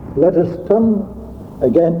Let us turn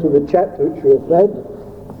again to the chapter which we have read,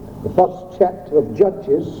 the first chapter of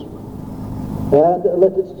Judges, and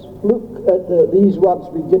let us look at these words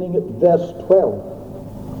beginning at verse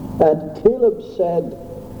 12. And Caleb said,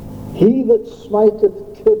 He that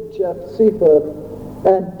smiteth Kirjath-sepher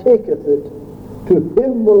and taketh it, to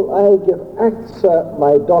him will I give Achsah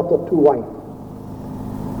my daughter to wife.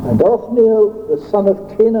 And Othniel, the son of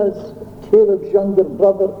Kenaz, Caleb's younger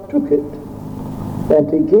brother, took it, and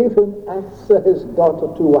he gave him Achsah his daughter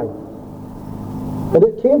to wife. And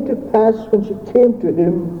it came to pass, when she came to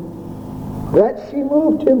him, that she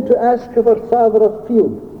moved him to ask of her father a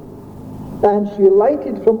field. And she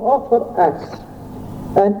lighted from off her ass.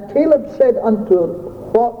 And Caleb said unto her,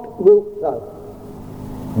 What wilt thou?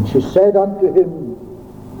 And she said unto him,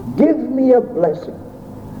 Give me a blessing,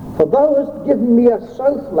 for thou hast given me a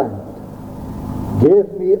south land.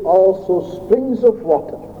 Give me also springs of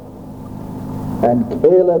water. And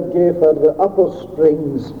Caleb gave her the upper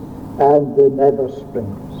springs and the nether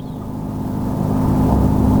springs.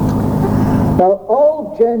 Now,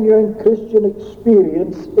 all genuine Christian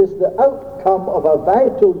experience is the outcome of a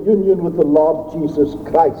vital union with the Lord Jesus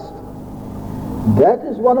Christ. That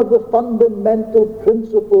is one of the fundamental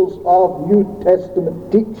principles of New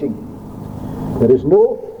Testament teaching. There is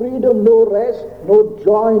no freedom, no rest, no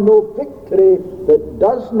joy, no victory that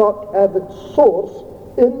does not have its source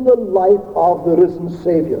in the life of the risen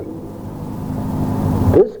Savior.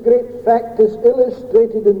 This great fact is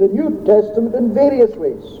illustrated in the New Testament in various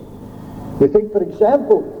ways. We think, for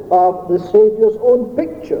example, of the Savior's own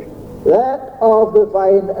picture, that of the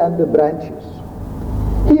vine and the branches.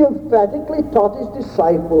 He emphatically taught his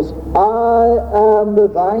disciples, I am the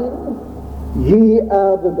vine, ye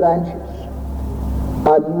are the branches.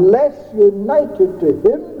 Unless united to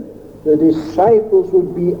him, the disciples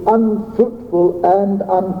would be unfruitful and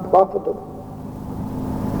unprofitable.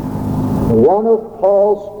 One of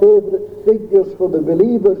Paul's favorite figures for the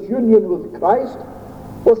believer's union with Christ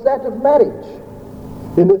was that of marriage.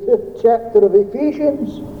 In the 5th chapter of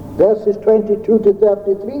Ephesians, verses 22 to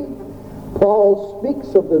 33, Paul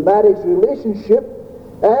speaks of the marriage relationship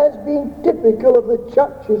as being typical of the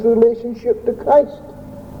church's relationship to Christ.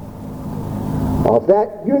 Of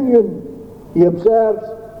that union, he observes,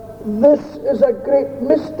 This is a great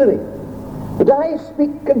mystery, but I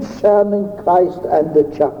speak concerning Christ and the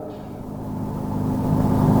church.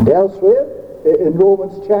 And elsewhere, in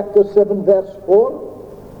Romans chapter 7, verse 4,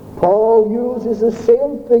 Paul uses the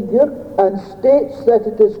same figure and states that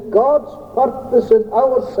it is God's purpose in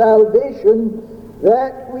our salvation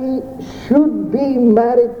that we should be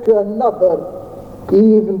married to another,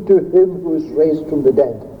 even to him who is raised from the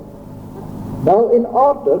dead. Now, in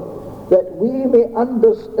order that we may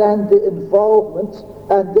understand the involvements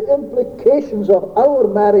and the implications of our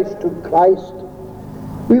marriage to Christ,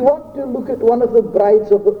 we want to look at one of the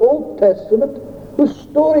brides of the Old Testament whose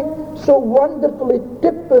story so wonderfully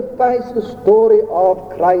typifies the story of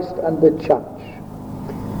Christ and the church.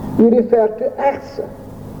 We refer to Achsah,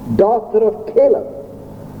 daughter of Caleb,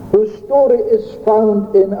 whose story is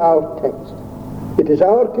found in our text. It is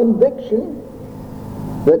our conviction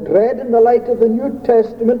that, read in the light of the New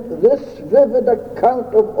Testament, this vivid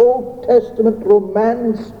account of Old Testament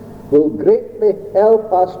romance will greatly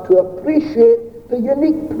help us to appreciate the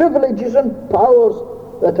unique privileges and powers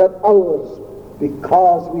that are ours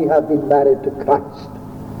because we have been married to Christ.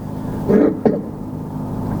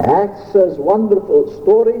 Achsah's wonderful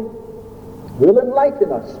story will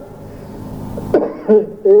enlighten us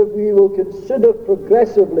if we will consider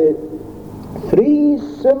progressively three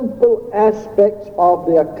simple aspects of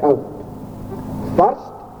the account.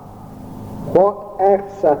 First, what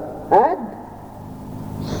Achsah had.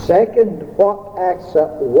 Second, what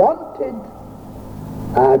Achsah wanted.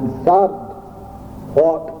 And third,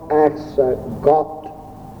 what Achsah got.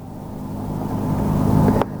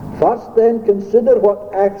 First, then, consider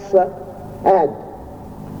what Achsah had.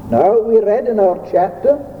 Now, we read in our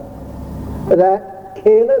chapter that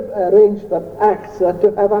Caleb arranged for Achsah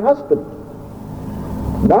to have a husband.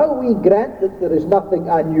 Now, we grant that there is nothing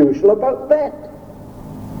unusual about that.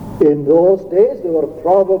 In those days, there were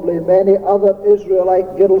probably many other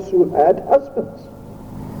Israelite girls who had husbands.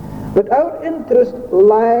 But our interest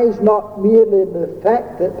lies not merely in the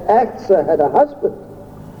fact that Achsah had a husband.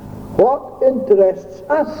 What interests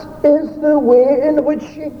us is the way in which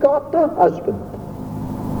she got a husband.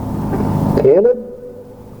 Caleb,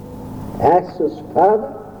 Achsah's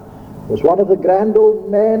father, was one of the grand old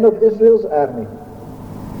men of Israel's army.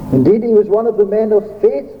 Indeed, he was one of the men of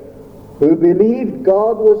faith who believed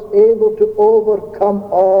God was able to overcome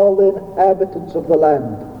all the inhabitants of the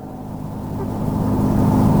land.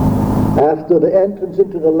 After the entrance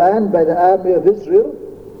into the land by the army of Israel,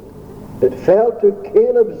 it fell to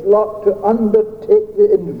Caleb's lot to undertake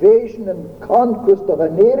the invasion and conquest of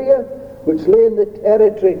an area which lay in the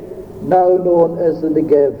territory now known as the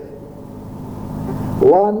Negev.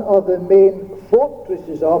 One of the main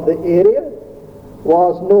fortresses of the area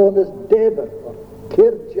was known as Deber, or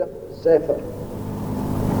Kirjath Zephyr.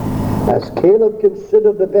 As Caleb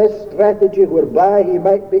considered the best strategy whereby he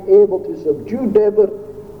might be able to subdue Deber,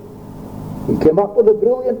 he came up with a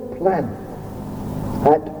brilliant plan.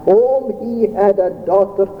 At home he had a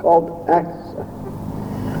daughter called Achsah.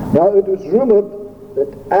 Now it was rumored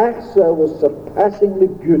that Achsah was surpassingly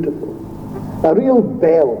beautiful, a real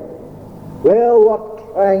belle, well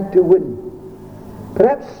worth trying to win.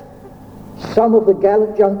 Perhaps some of the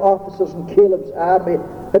gallant young officers in Caleb's army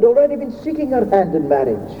had already been seeking her hand in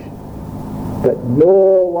marriage, but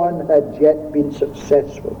no one had yet been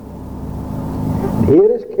successful. And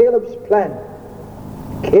here is Caleb's plan.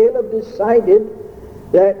 Caleb decided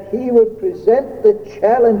that he would present the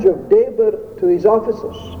challenge of Deber to his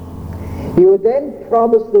officers. He would then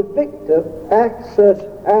promise the victor Achsah's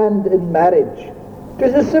hand in marriage. It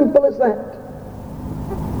was as simple as that.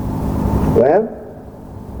 Well,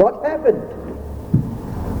 what happened?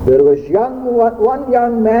 There was one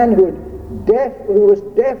young man who was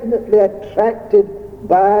definitely attracted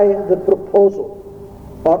by the proposal,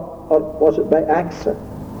 or was it by Achsah?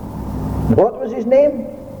 What was his name?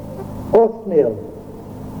 Othniel.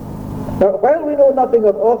 Now, while we know nothing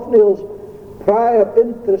of Othniel's prior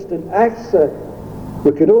interest in Achsah,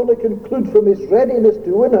 we can only conclude from his readiness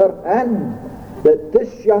to win her hand that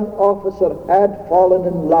this young officer had fallen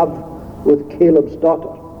in love with Caleb's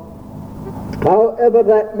daughter. However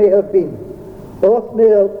that may have been,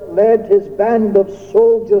 Othniel led his band of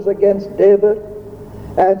soldiers against Deber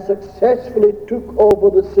and successfully took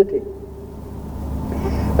over the city.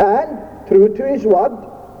 And, true to his word,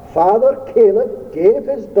 Father Caleb gave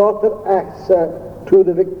his daughter Achsah to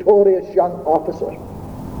the victorious young officer.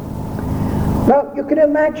 Now, you can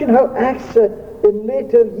imagine how Achsah in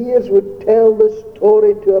later years would tell the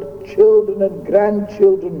story to her children and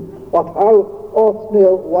grandchildren of how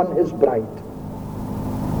Othniel won his bride.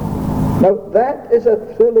 Now, that is a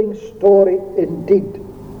thrilling story indeed.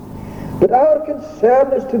 But our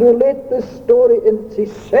concern is to relate this story in its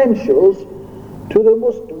essentials to the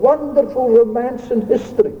most wonderful romance in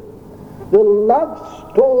history, the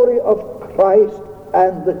love story of Christ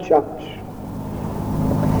and the church.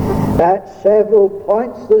 At several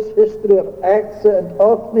points, this history of Achsah and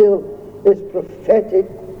Othniel is prophetic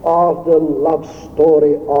of the love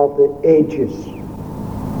story of the ages.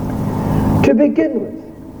 To begin with,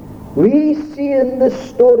 we see in this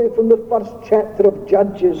story from the first chapter of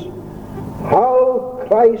Judges how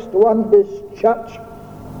Christ won his church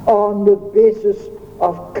on the basis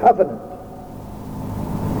of covenant.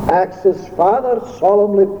 Achsah's father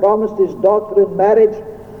solemnly promised his daughter in marriage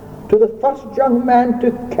to the first young man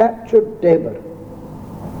to capture Deber.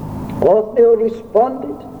 Othniel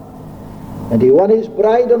responded, and he won his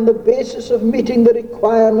bride on the basis of meeting the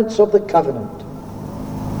requirements of the covenant.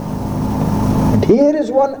 And here is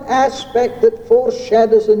one aspect that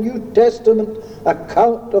foreshadows the New Testament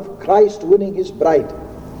account of Christ winning his bride.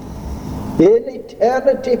 In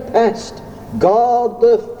eternity past, God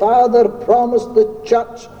the Father promised the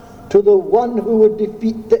church to the one who would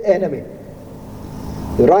defeat the enemy.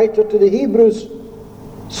 The writer to the Hebrews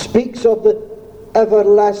speaks of the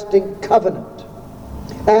everlasting covenant,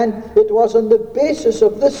 and it was on the basis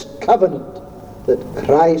of this covenant that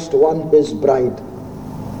Christ won his bride.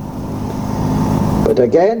 But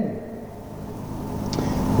again,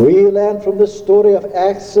 we learn from the story of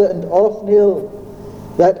Achsah and Othniel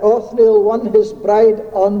that Othniel won his bride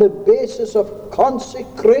on the basis of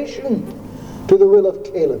consecration to the will of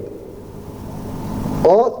Caleb.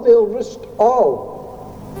 Othniel risked all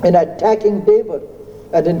in attacking Deber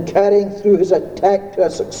and in carrying through his attack to a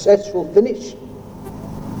successful finish.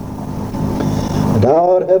 And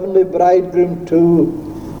our heavenly bridegroom too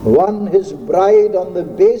won his bride on the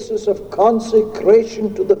basis of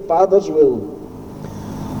consecration to the Father's will.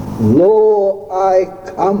 Lo, I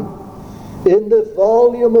come. In the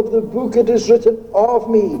volume of the book it is written of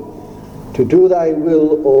me, to do thy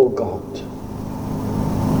will, O God.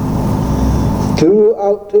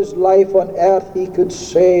 Throughout his life on earth he could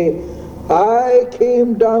say, I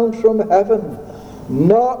came down from heaven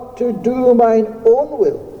not to do mine own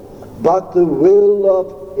will, but the will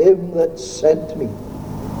of him that sent me.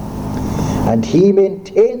 And he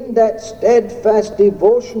maintained that steadfast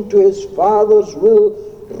devotion to his Father's will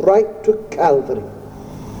right to Calvary.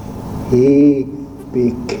 He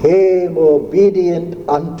became obedient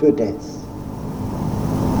unto death.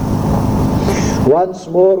 Once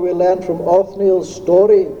more we learn from Othniel's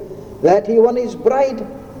story that he won his bride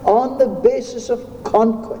on the basis of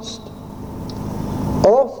conquest.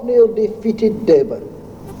 Othniel defeated Deborah.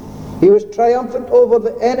 He was triumphant over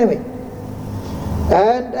the enemy.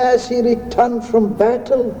 And as he returned from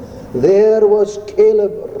battle, there was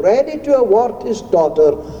Caleb ready to award his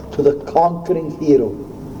daughter to the conquering hero.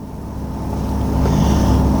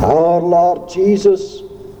 Our Lord Jesus,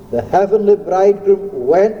 the heavenly bridegroom,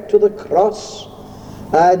 went to the cross,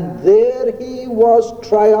 and there he was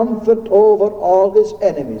triumphant over all his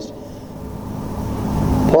enemies.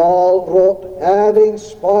 Paul wrote, having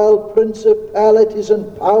spoiled principalities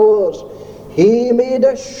and powers, he made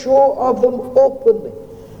a show of them openly,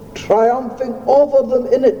 triumphing over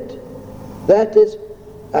them in it. That is,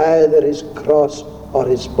 either his cross or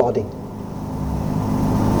his body.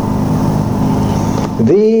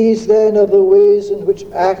 These then are the ways in which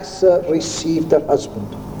Achsah received her husband.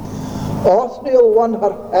 Othniel won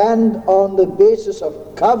her hand on the basis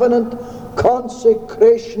of covenant,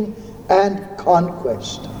 consecration, and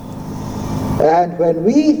conquest. And when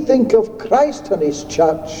we think of Christ and his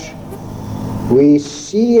church, we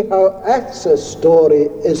see how Achsah's story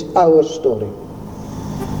is our story.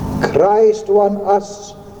 Christ won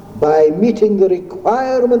us by meeting the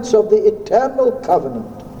requirements of the eternal covenant,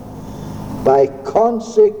 by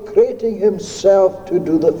consecrating himself to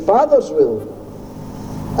do the Father's will,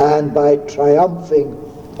 and by triumphing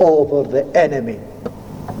over the enemy.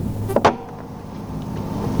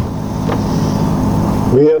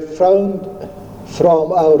 We have found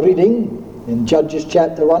from our reading in Judges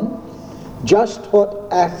chapter 1 just what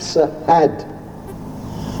Achsah had.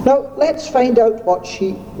 Now let's find out what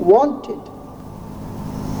she wanted.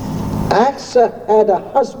 Achsah had a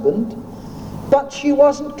husband, but she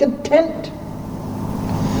wasn't content.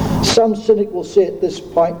 Some cynic will say at this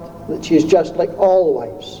point that she is just like all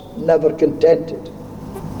wives, never contented.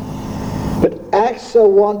 But Achsah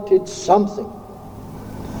wanted something.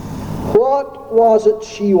 What was it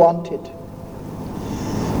she wanted?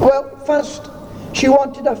 Well, first, she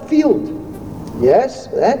wanted a field. Yes,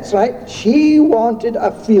 that's right, she wanted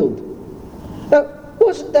a field. Now,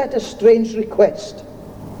 wasn't that a strange request?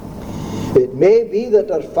 It may be that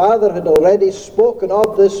her father had already spoken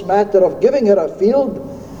of this matter of giving her a field,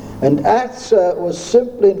 and Achsah was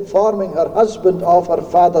simply informing her husband of her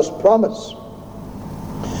father's promise.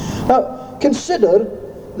 Now, consider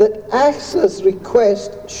that Achsah's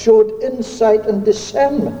request showed insight and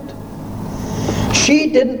discernment. She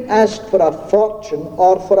didn't ask for a fortune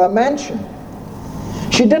or for a mansion.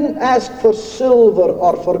 She didn't ask for silver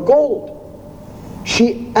or for gold.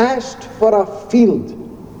 She asked for a field.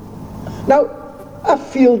 Now, a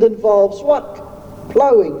field involves work: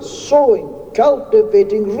 plowing, sowing,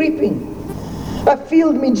 cultivating, reaping. A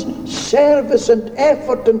field means service and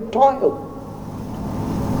effort and toil.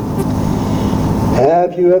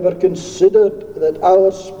 Have you ever considered that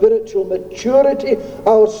our spiritual maturity,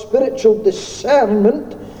 our spiritual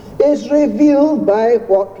discernment is revealed by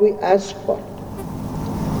what we ask for?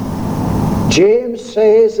 James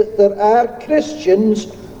says that there are Christians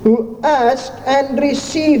who ask and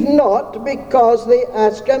receive not because they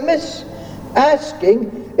ask amiss,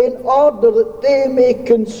 asking in order that they may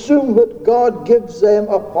consume what God gives them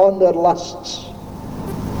upon their lusts.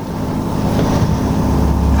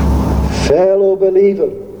 Fellow believer,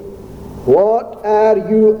 what are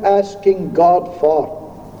you asking God for?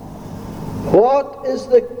 What is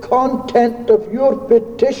the content of your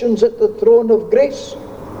petitions at the throne of grace?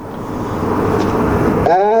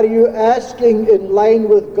 Are you asking in line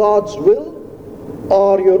with God's will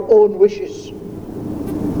or your own wishes?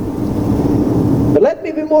 But let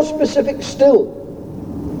me be more specific still.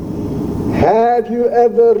 Have you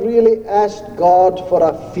ever really asked God for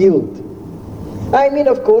a field? I mean,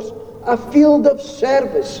 of course, a field of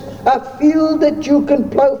service, a field that you can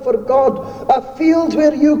plow for God, a field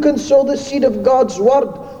where you can sow the seed of God's word,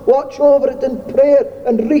 watch over it in prayer,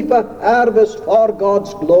 and reap a harvest for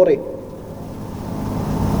God's glory.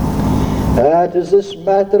 That is this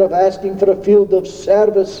matter of asking for a field of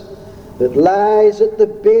service that lies at the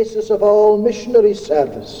basis of all missionary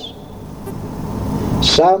service.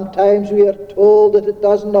 Sometimes we are told that it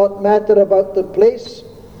does not matter about the place,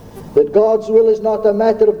 that God's will is not a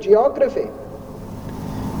matter of geography.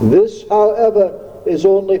 This, however, is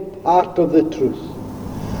only part of the truth.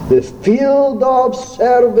 The field of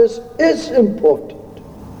service is important.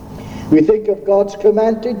 We think of God's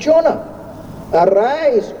command to Jonah: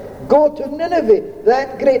 arise, go to Nineveh,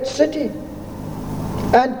 that great city.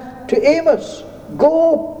 And to Amos,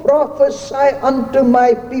 go prophesy unto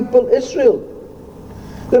my people Israel.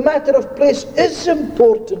 The matter of place is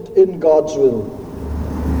important in God's will.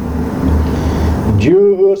 And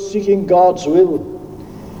you who are seeking God's will,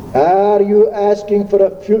 are you asking for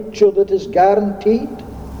a future that is guaranteed?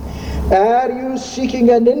 Are you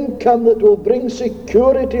seeking an income that will bring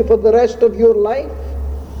security for the rest of your life?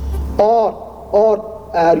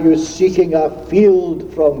 Or are you seeking a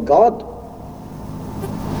field from God?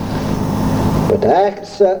 But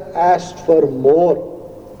Achsah asked for more.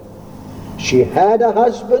 She had a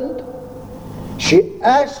husband, she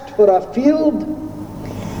asked for a field,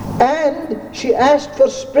 and she asked for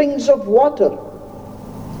springs of water.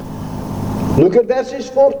 Look at verses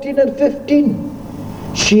 14 and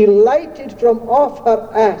 15. She lighted from off her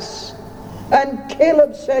ass, and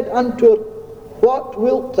Caleb said unto her, What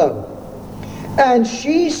wilt thou? And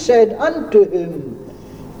she said unto him,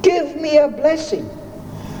 Give me a blessing,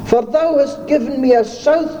 for thou hast given me a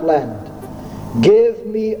southland. Give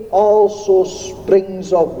me also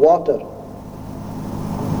springs of water.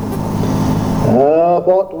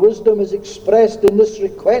 What wisdom is expressed in this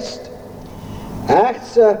request?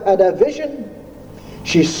 Achsah had a vision.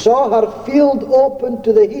 She saw her field open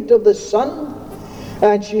to the heat of the sun,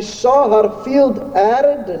 and she saw her field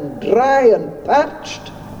arid and dry and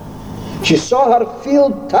parched. She saw her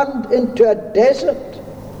field turned into a desert.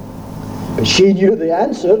 But she knew the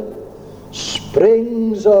answer: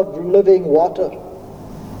 springs of living water.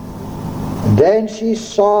 And then she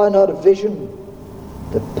saw in her vision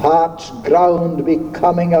the parched ground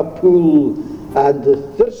becoming a pool, and the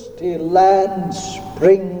thirsty land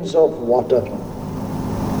springs of water.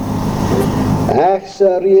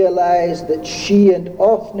 Achsah realized that she and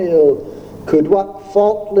Othniel could work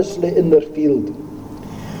faultlessly in their field.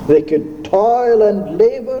 They could toil and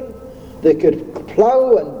labor, they could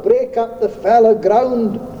plough and break up the fallow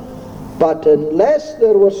ground, but unless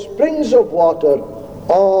there were springs of water,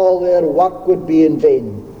 all their work would be in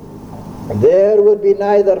vain. There would be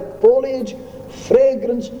neither foliage,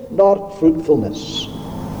 fragrance, nor fruitfulness.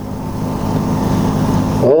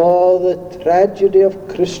 Oh, the tragedy of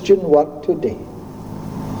Christian work today.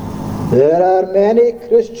 There are many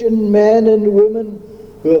Christian men and women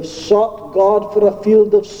who have sought God for a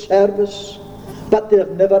field of service, but they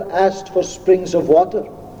have never asked for springs of water.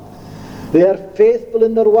 They are faithful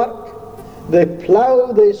in their work. They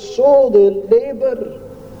plough, they sow, they labor,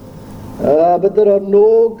 but there are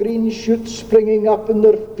no green shoots springing up in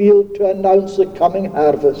their field to announce the coming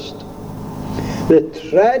harvest. The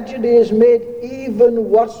tragedy is made even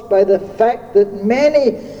worse by the fact that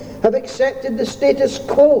many have accepted the status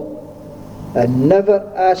quo and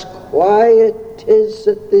never ask why it is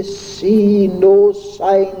that they see no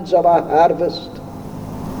signs of a harvest.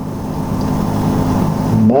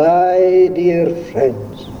 My dear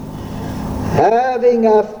friends, having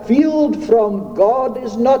a field from God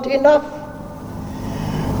is not enough.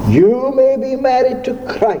 You may be married to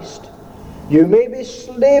Christ. You may be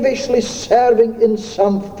slavishly serving in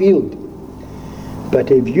some field.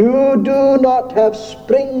 But if you do not have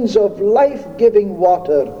springs of life-giving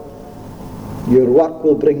water, your work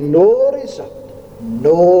will bring no result,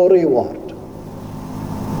 no reward.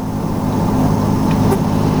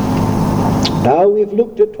 Now we've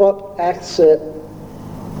looked at what Achsah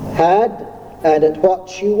had and at what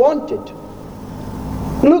she wanted.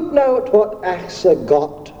 Look now at what Achsah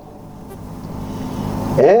got.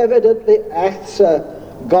 Evidently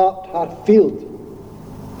Achsah got her field.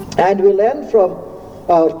 And we learn from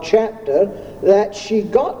our chapter that she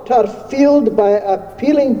got her field by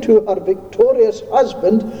appealing to her victorious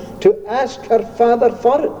husband to ask her father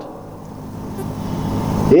for it.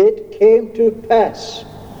 It came to pass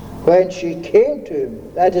when she came to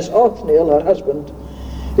him, that is Othniel, her husband,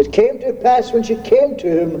 it came to pass when she came to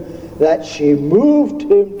him that she moved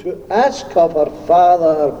him to ask of her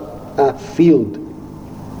father a field.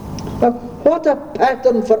 Now, what a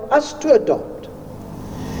pattern for us to adopt.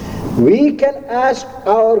 We can ask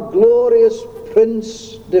our glorious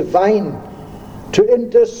Prince Divine to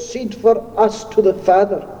intercede for us to the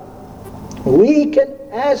Father. We can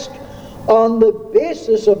ask on the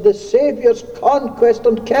basis of the Saviour's conquest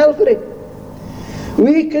on Calvary.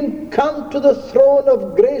 We can come to the throne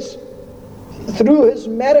of grace through his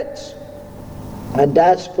merits and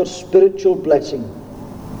ask for spiritual blessing.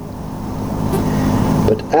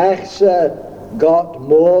 But Achsah got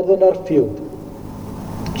more than her field.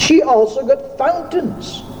 She also got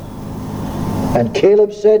fountains. And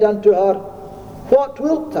Caleb said unto her, What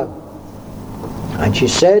wilt thou? And she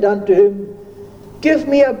said unto him, Give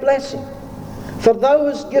me a blessing, for thou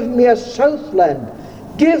hast given me a southland.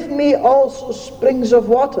 Give me also springs of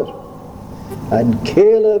water. And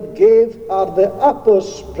Caleb gave her the upper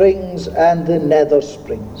springs and the nether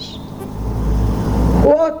springs.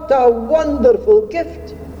 What a wonderful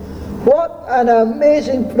gift! What an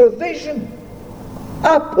amazing provision!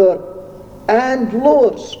 upper and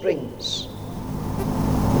lower springs.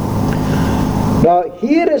 Now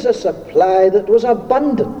here is a supply that was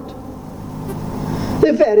abundant.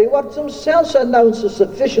 The very words themselves announce the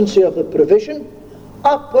sufficiency of the provision,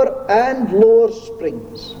 upper and lower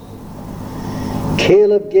springs.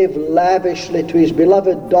 Caleb gave lavishly to his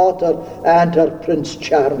beloved daughter and her Prince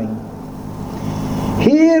Charming.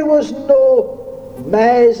 Here was no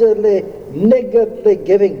miserly, niggardly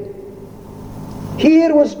giving.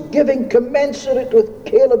 Here was giving commensurate with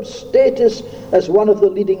Caleb's status as one of the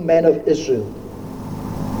leading men of Israel.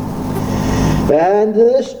 And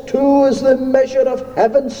this too is the measure of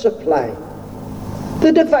heaven's supply.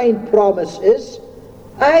 The divine promise is,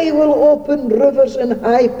 I will open rivers in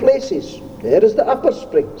high places. There is the upper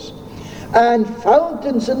springs. And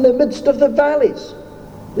fountains in the midst of the valleys.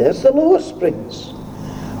 There's the lower springs.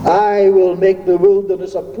 I will make the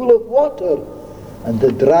wilderness a pool of water, and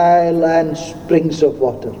the dry land springs of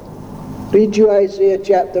water. Read you Isaiah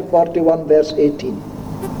chapter 41, verse 18.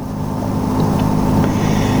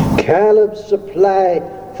 Caleb's supply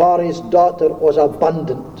for his daughter was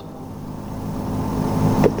abundant.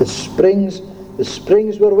 But the springs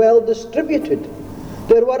were well distributed.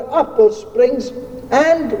 There were upper springs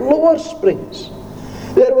and lower springs.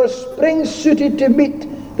 There were springs suited to meet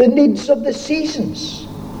the needs of the seasons.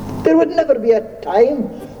 There would never be a time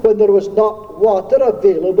when there was not water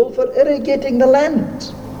available for irrigating the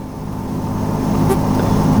land.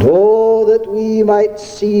 Oh, that we might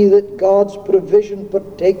see that God's provision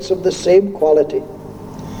partakes of the same quality.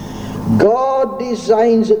 God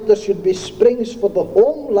designs that there should be springs for the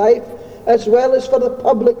home life as well as for the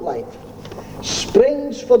public life.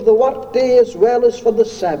 Springs for the workday as well as for the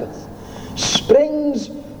Sabbath. Springs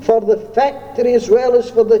for the factory as well as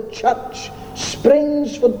for the church.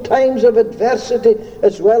 Springs for times of adversity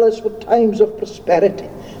as well as for times of prosperity.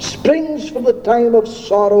 Springs for the time of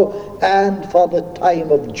sorrow and for the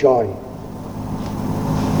time of joy.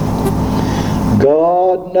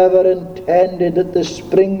 God never intended that the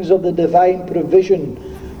springs of the divine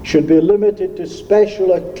provision should be limited to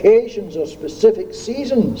special occasions or specific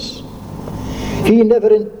seasons. He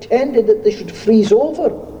never intended that they should freeze over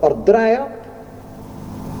or dry up.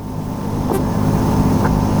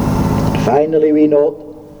 Finally, we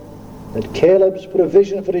note that Caleb's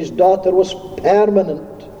provision for his daughter was permanent.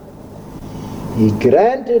 He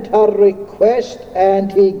granted her request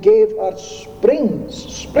and he gave her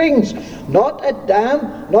springs, not a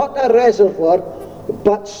dam, not a reservoir,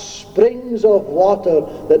 but springs of water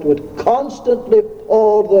that would constantly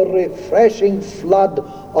pour the refreshing flood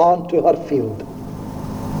onto her field.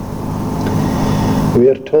 We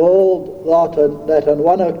are told that on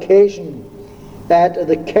one occasion at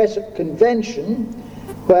the Keswick Convention,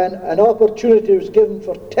 when an opportunity was given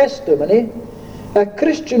for testimony, a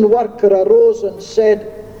Christian worker arose and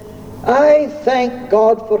said, I thank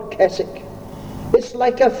God for Keswick. It's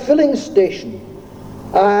like a filling station.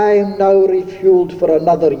 I'm now refueled for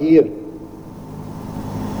another year.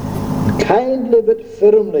 Kindly but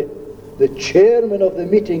firmly, the chairman of the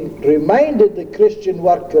meeting reminded the Christian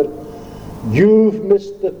worker, you've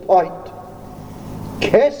missed the point.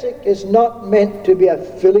 Keswick is not meant to be a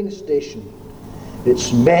filling station.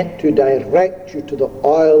 It's meant to direct you to the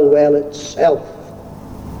oil well itself.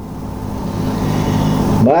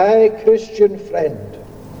 My Christian friend,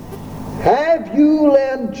 have you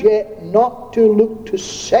learned yet not to look to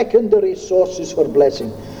secondary sources for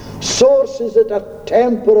blessing, sources that are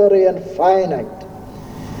temporary and finite?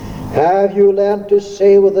 Have you learned to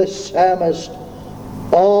say with the psalmist,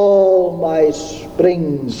 all my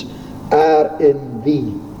springs are in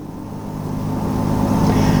thee?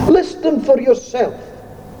 List them for yourself.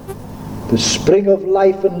 The spring of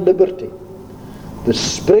life and liberty, the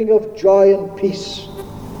spring of joy and peace,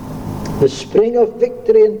 the spring of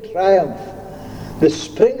victory and triumph, the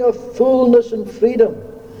spring of fullness and freedom,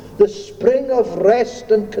 the spring of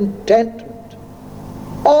rest and contentment.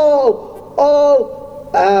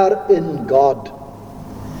 All are in God.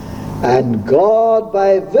 And God,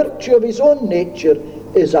 by virtue of his own nature,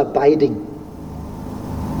 is abiding.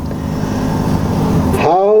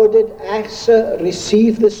 How did Asa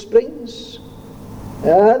receive the springs?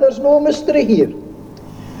 There's no mystery here.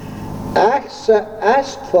 Asa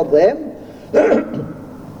asked for them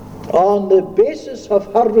on the basis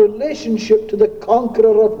of her relationship to the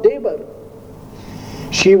conqueror of Debir.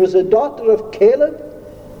 She was a daughter of Caleb,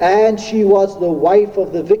 and she was the wife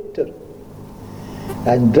of the victor.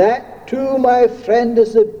 And that too, my friend,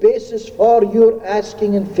 is the basis for your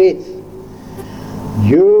asking in faith.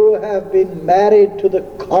 You have been married to the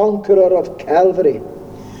conqueror of Calvary.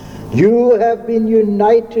 You have been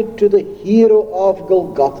united to the hero of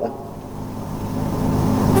Golgotha.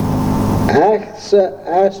 Asa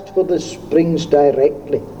asked for the springs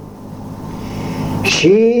directly.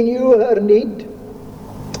 She knew her need,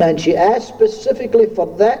 and she asked specifically for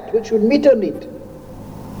that which would meet her need.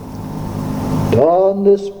 And on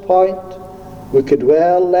this point, we could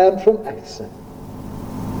well learn from Asa.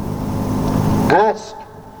 Ask,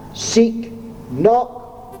 seek,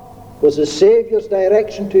 knock was the Saviour's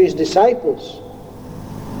direction to his disciples.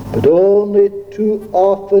 But only too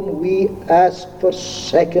often we ask for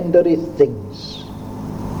secondary things.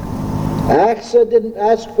 Asa didn't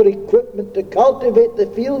ask for equipment to cultivate the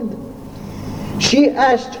field. She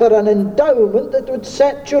asked for an endowment that would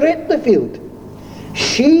saturate the field.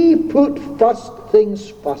 She put first things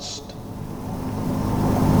first.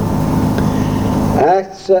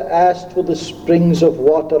 Asa asked for the springs of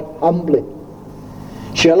water humbly.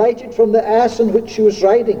 She alighted from the ass on which she was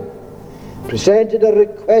riding, presented a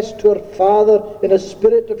request to her father in a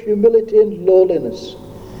spirit of humility and lowliness.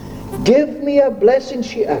 Give me a blessing,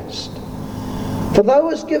 she asked, for thou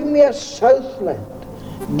hast given me a southland.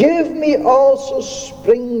 Give me also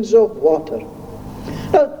springs of water.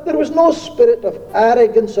 Now, there was no spirit of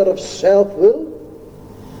arrogance or of self-will.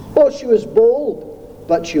 Oh, she was bold,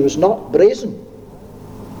 but she was not brazen.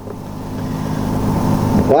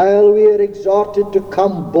 While we are exhorted to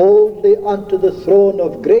come boldly unto the throne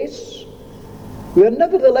of grace, we are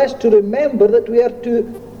nevertheless to remember that we are to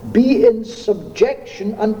be in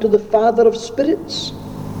subjection unto the Father of spirits.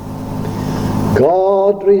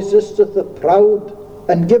 God resisteth the proud,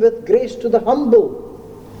 and giveth grace to the humble.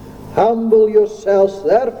 Humble yourselves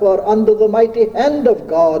therefore under the mighty hand of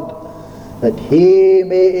God, that he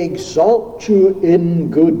may exalt you in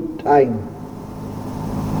good time.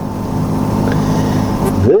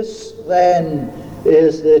 This then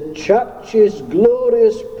is the church's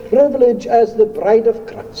glorious privilege as the bride of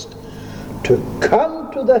Christ, to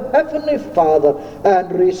come to the Heavenly Father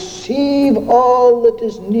and receive all that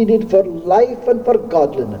is needed for life and for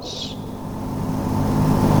godliness.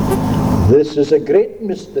 This is a great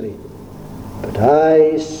mystery, but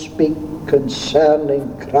I speak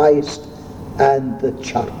concerning Christ and the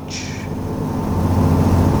church.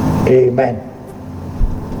 Amen.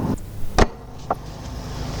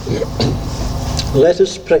 Let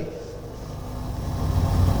us pray.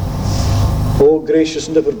 O gracious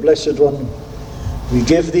and ever blessed one, we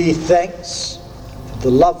give thee thanks for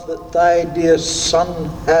the love that thy dear Son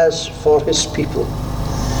has for his people.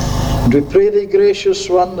 And we pray thee, gracious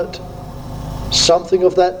one, that something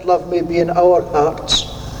of that love may be in our hearts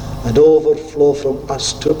and overflow from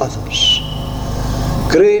us to others.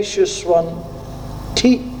 Gracious one,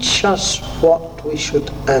 teach us what we should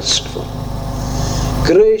ask for.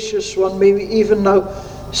 Gracious one, may we even now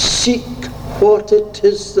seek what it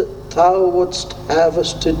is that thou wouldst have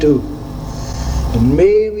us to do. And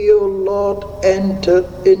may we, O Lord, enter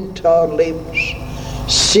into our labours,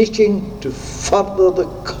 seeking to further the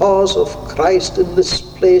cause of Christ in this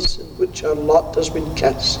place in which our lot has been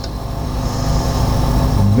cast.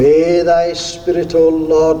 May thy Spirit, O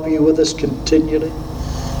Lord, be with us continually,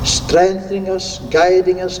 strengthening us,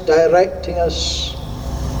 guiding us, directing us,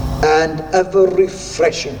 and ever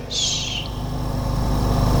refreshing us.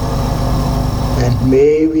 And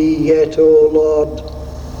may we yet, O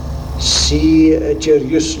Lord, see a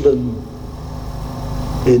Jerusalem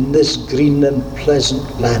in this green and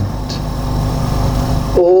pleasant land.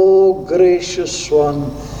 O gracious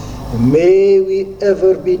one, may we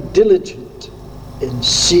ever be diligent in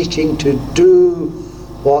seeking to do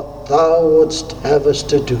what thou wouldst have us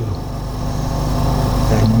to do.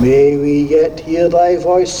 And may we yet hear thy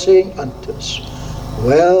voice saying unto us,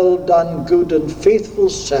 Well done, good and faithful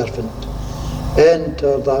servant,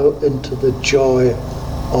 enter thou into the joy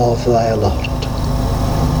of thy Lord.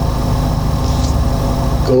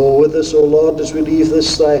 Go with us, O Lord, as we leave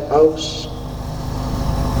this thy house.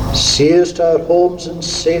 See us to our homes in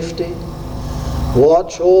safety.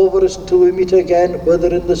 Watch over us until we meet again,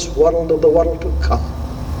 whether in this world or the world to come.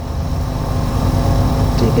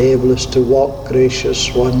 Enable us to walk,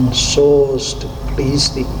 gracious one, so as to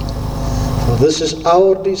please thee. For this is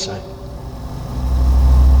our desire.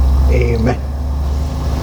 Amen.